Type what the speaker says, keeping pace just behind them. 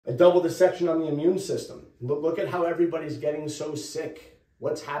I doubled the section on the immune system. Look at how everybody's getting so sick.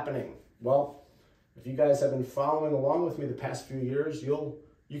 What's happening? Well, if you guys have been following along with me the past few years,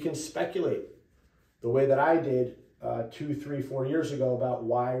 you can speculate the way that I did 2, 3, 4 years ago about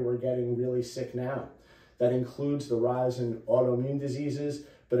why we're getting really sick now. That includes the rise in autoimmune diseases,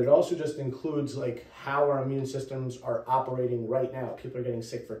 but it also just includes like how our immune systems are operating right now. People are getting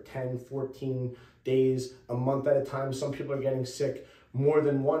sick for 10, 14 days, a month at a time. Some people are getting sick more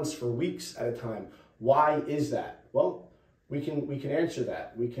than once for weeks at a time. Why is that? Well, we can answer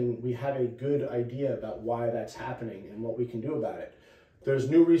that. We have a good idea about why that's happening and what we can do about it. There's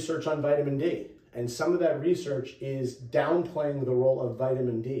new research on vitamin D, and some of that research is downplaying the role of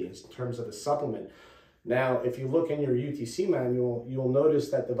vitamin D in terms of a supplement. Now, if you look in your UTC manual, you'll notice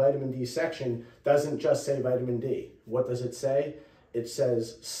that the vitamin D section doesn't just say vitamin D. What does it say? It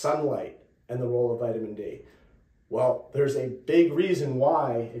says sunlight and the role of vitamin D. Well, there's a big reason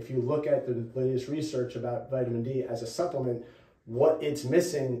why, if you look at the latest research about vitamin D as a supplement, what it's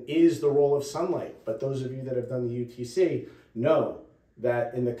missing is the role of sunlight. But those of you that have done the UTC know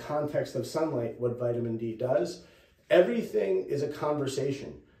that in the context of sunlight, what vitamin D does, everything is a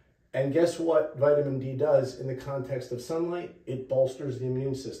conversation. And guess what vitamin D does in the context of sunlight? It bolsters the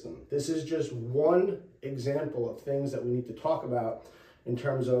immune system. This is just one example of things that we need to talk about in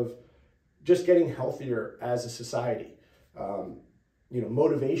terms of just getting healthier as a society.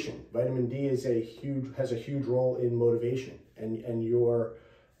 Motivation. Vitamin D has a huge role in motivation and your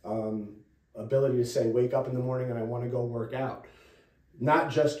ability to say, wake up in the morning and I want to go work out.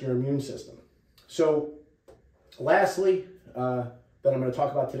 Not just your immune system. So lastly, that I'm going to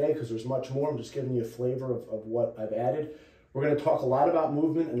talk about today, because there's much more. I'm just giving you a flavor of what I've added. We're going to talk a lot about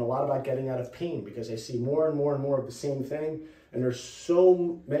movement and a lot about getting out of pain, because I see more and more and more of the same thing. And there's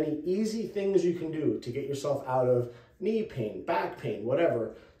so many easy things you can do to get yourself out of knee pain, back pain,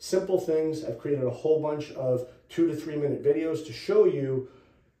 whatever. Simple things. I've created a whole bunch of 2 to 3 minute videos to show you,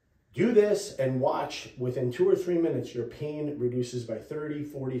 do this and watch within 2 or 3 minutes, your pain reduces by 30,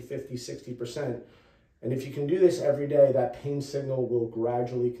 40, 50, 60%. And if you can do this every day, that pain signal will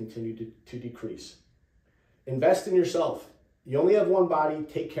gradually continue to decrease. Invest in yourself. You only have one body,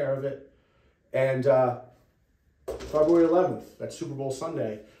 take care of it. And February 11th, that's Super Bowl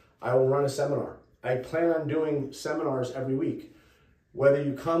Sunday, I will run a seminar. I plan on doing seminars every week. Whether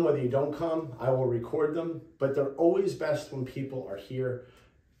you come, whether you don't come, I will record them, but they're always best when people are here.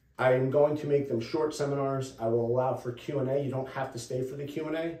 I am going to make them short seminars. I will allow for Q&A. You don't have to stay for the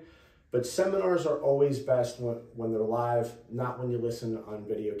Q&A. But seminars are always best when they're live, not when you listen on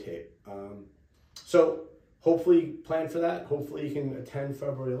videotape. So hopefully plan for that. Hopefully you can attend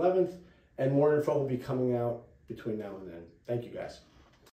February 11th, and more info will be coming out between now and then. Thank you, guys.